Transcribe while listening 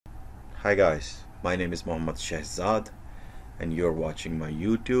Hi guys, my name is Mohammad Shehzad and you're watching my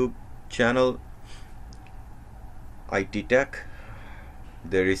YouTube channel IT Tech.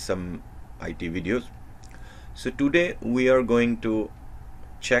 There is some IT videos. So today we are going to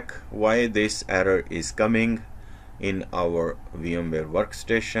check why this error is coming in our VMware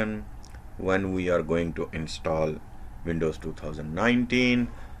workstation when we are going to install Windows 2019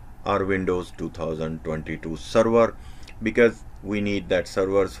 or Windows 2022 server, because we need that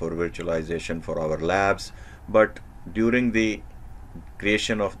servers for virtualization for our labs. But during the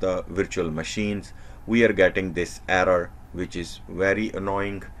creation of the virtual machines, we are getting this error, which is very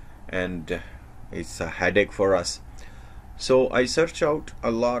annoying and it's a headache for us. So I searched out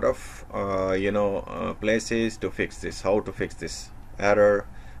a lot of places to fix this, how to fix this error,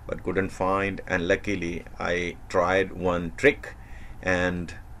 but couldn't find. And luckily I tried one trick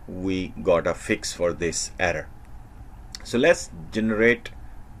and we got a fix for this error. So let's generate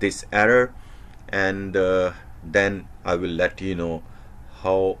this error, and then I will let you know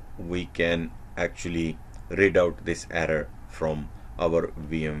how we can actually read out this error from our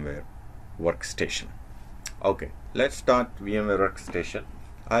VMware workstation. Okay, let's start VMware workstation.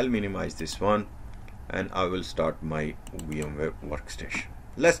 I'll minimize this one and I will start my VMware workstation.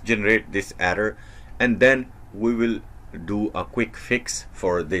 Let's generate this error and then we will do a quick fix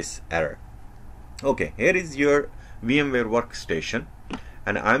for this error. Okay, here is your VMware workstation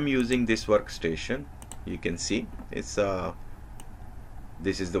and I'm using this workstation. You can see it's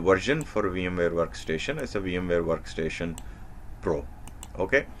this is the version for VMware workstation. It's a VMware workstation Pro.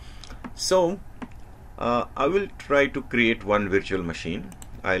 Okay, so I will try to create one virtual machine.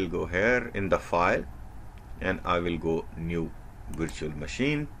 I'll go here in the file and I will go new virtual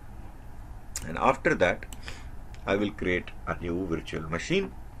machine, and after that I will create a new virtual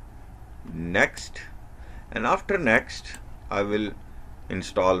machine. Next, and after next I will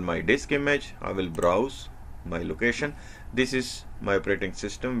install my disk image. I will browse my location. This is my operating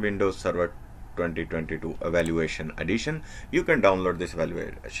system, Windows Server 2022 Evaluation Edition. You can download this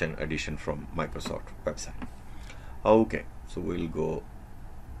Evaluation Edition from Microsoft website. Okay, so we'll go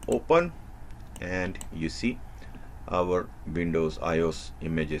open and you see our Windows iOS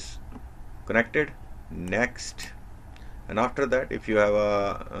images connected. Next, and after that if you have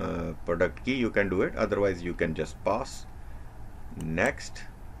a product key you can do it, otherwise you can just pass. Next,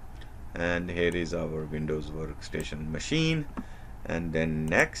 and here is our Windows workstation machine, and then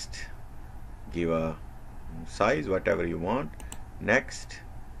next, give a size whatever you want. Next,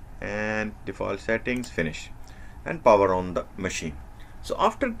 and default settings, finish, and power on the machine. So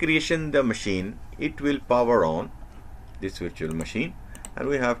after creation the machine, it will power on this virtual machine and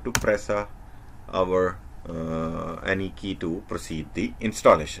we have to press our any key to proceed the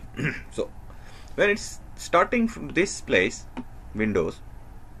installation. So when it's starting from this place, Windows,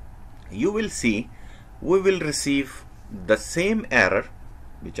 you will see we will receive the same error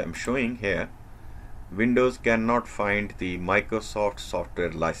which I'm showing here. Windows cannot find the Microsoft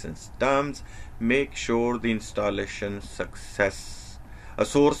software license terms. Make sure the installation source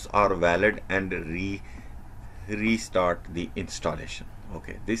are valid and restart the installation.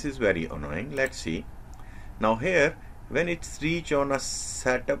 Okay, this is very annoying. Let's see. Now here, when it's reach on a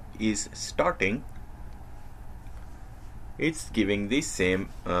setup is starting, it's giving the same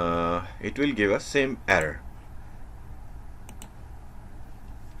it will give us same error.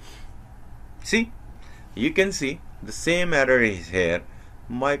 See, you can see the same error is here.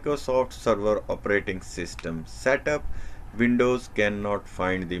 Microsoft Server operating system setup, Windows cannot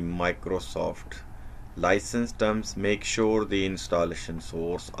find the Microsoft license terms. Make sure the installation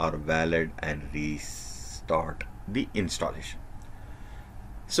source are valid and restart the installation.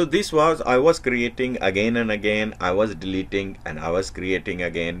 So this was, I was creating again and again, I was deleting and I was creating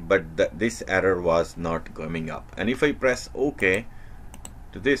again, but this error was not coming up. And if I press OK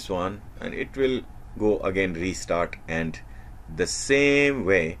to this one, and it will go again restart, and the same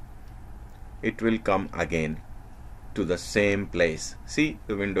way it will come again to the same place. See,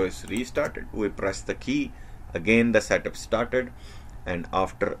 the window is restarted. We press the key again, the setup started, and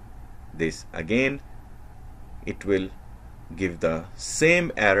after this again it will give the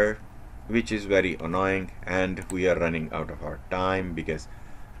same error, which is very annoying. And we are running out of our time because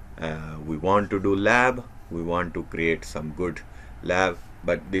we want to do lab, we want to create some good lab,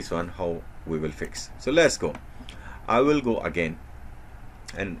 but this one how we will fix. So let's go. I will go again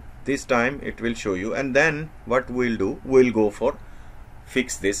and this time it will show you, and then what we'll do, we'll go for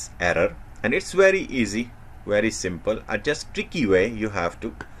fix this error. And it's very easy, very simple, a just tricky way you have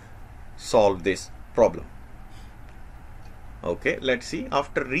to solve this problem. Okay, let's see.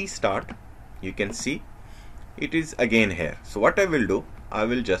 After restart, you can see it is again here. So what I will do, I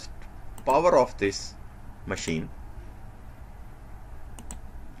will just power off this machine.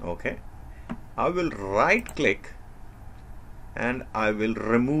 Okay, I will right click and I will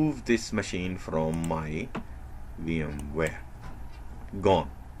remove this machine from my VMware. Gone.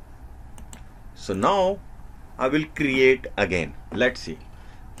 So now I will create again. Let's see.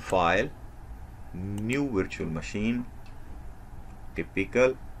 File, new virtual machine,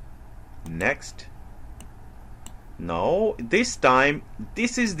 typical, next. Now this time,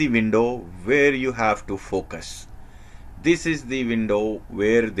 this is the window where you have to focus. This is the window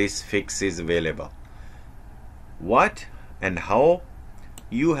where this fix is available. What and how?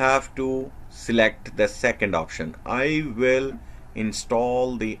 You have to select the second option. I will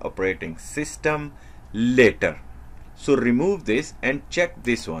install the operating system later. So remove this and check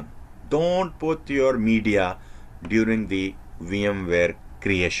this one. Don't put your media during the VMware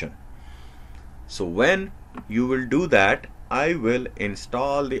creation. So when you will do that, I will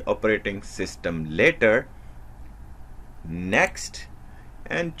install the operating system later, next,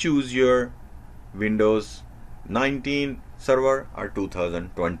 and choose your Windows 19 server or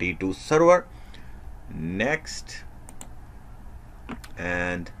 2022 server, next,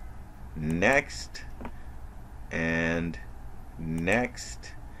 and next, and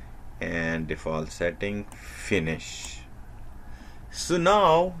next, and default setting, finish. So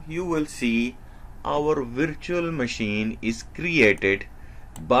now you will see our virtual machine is created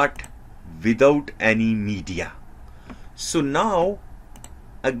but without any media. So now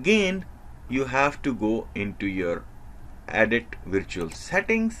again you have to go into your edit virtual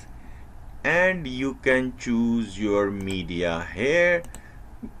settings and you can choose your media here.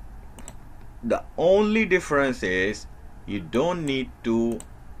 The only difference is you don't need to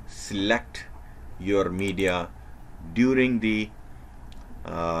select your media during the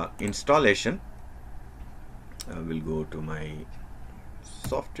installation. I will go to my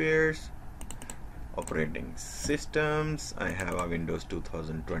softwares, operating systems. I have a Windows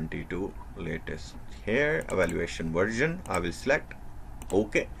 2022 latest here, evaluation version. I will select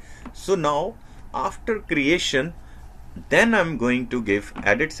OK. So now after creation, then I'm going to give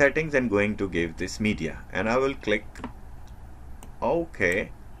edit settings and going to give this media, and I will click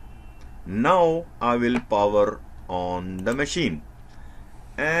OK. Now I will power on the machine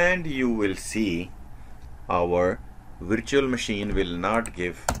and you will see our virtual machine will not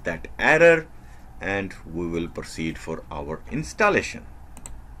give that error, and we will proceed for our installation.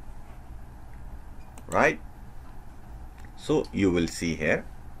 Right? So you will see here,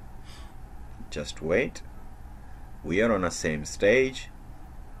 just wait, we are on the same stage.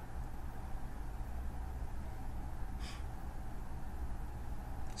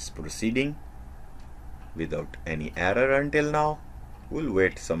 It's proceeding without any error until now. We'll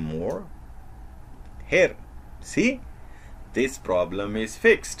wait some more. Here, see, this problem is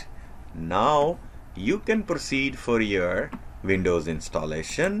fixed. Now you can proceed for your Windows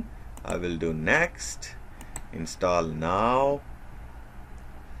installation. I will do next, install now,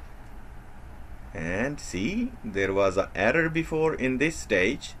 and see, there was an error before in this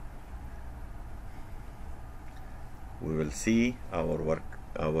stage. We will see our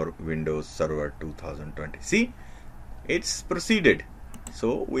Windows Server 2020. See, it's proceeded.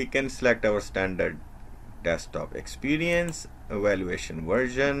 So we can select our standard desktop experience, evaluation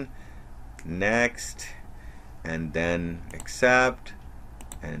version, next, and then accept,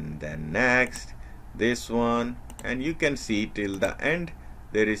 and then next, this one, and you can see till the end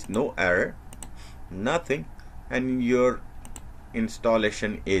there is no error, nothing, and your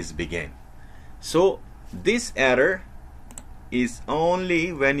installation is began. So this error is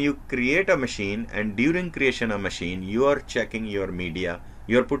only when you create a machine, and during creation of machine you are checking your media,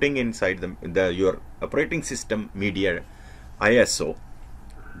 you are putting inside your operating system media ISO,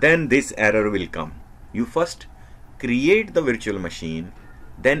 then this error will come. You first create the virtual machine,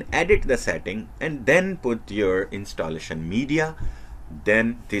 then edit the setting, and then put your installation media,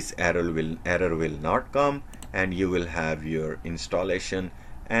 then this error will not come, and you will have your installation,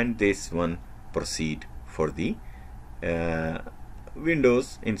 and this one proceed for the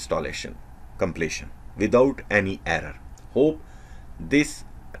Windows installation completion without any error. Hope this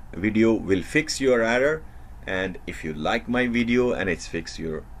video will fix your error, and if you like my video and it's fix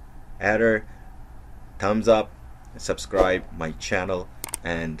your error, thumbs up, subscribe my channel,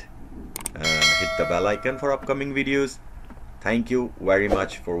 and hit the bell icon for upcoming videos. Thank you very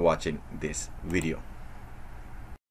much for watching this video.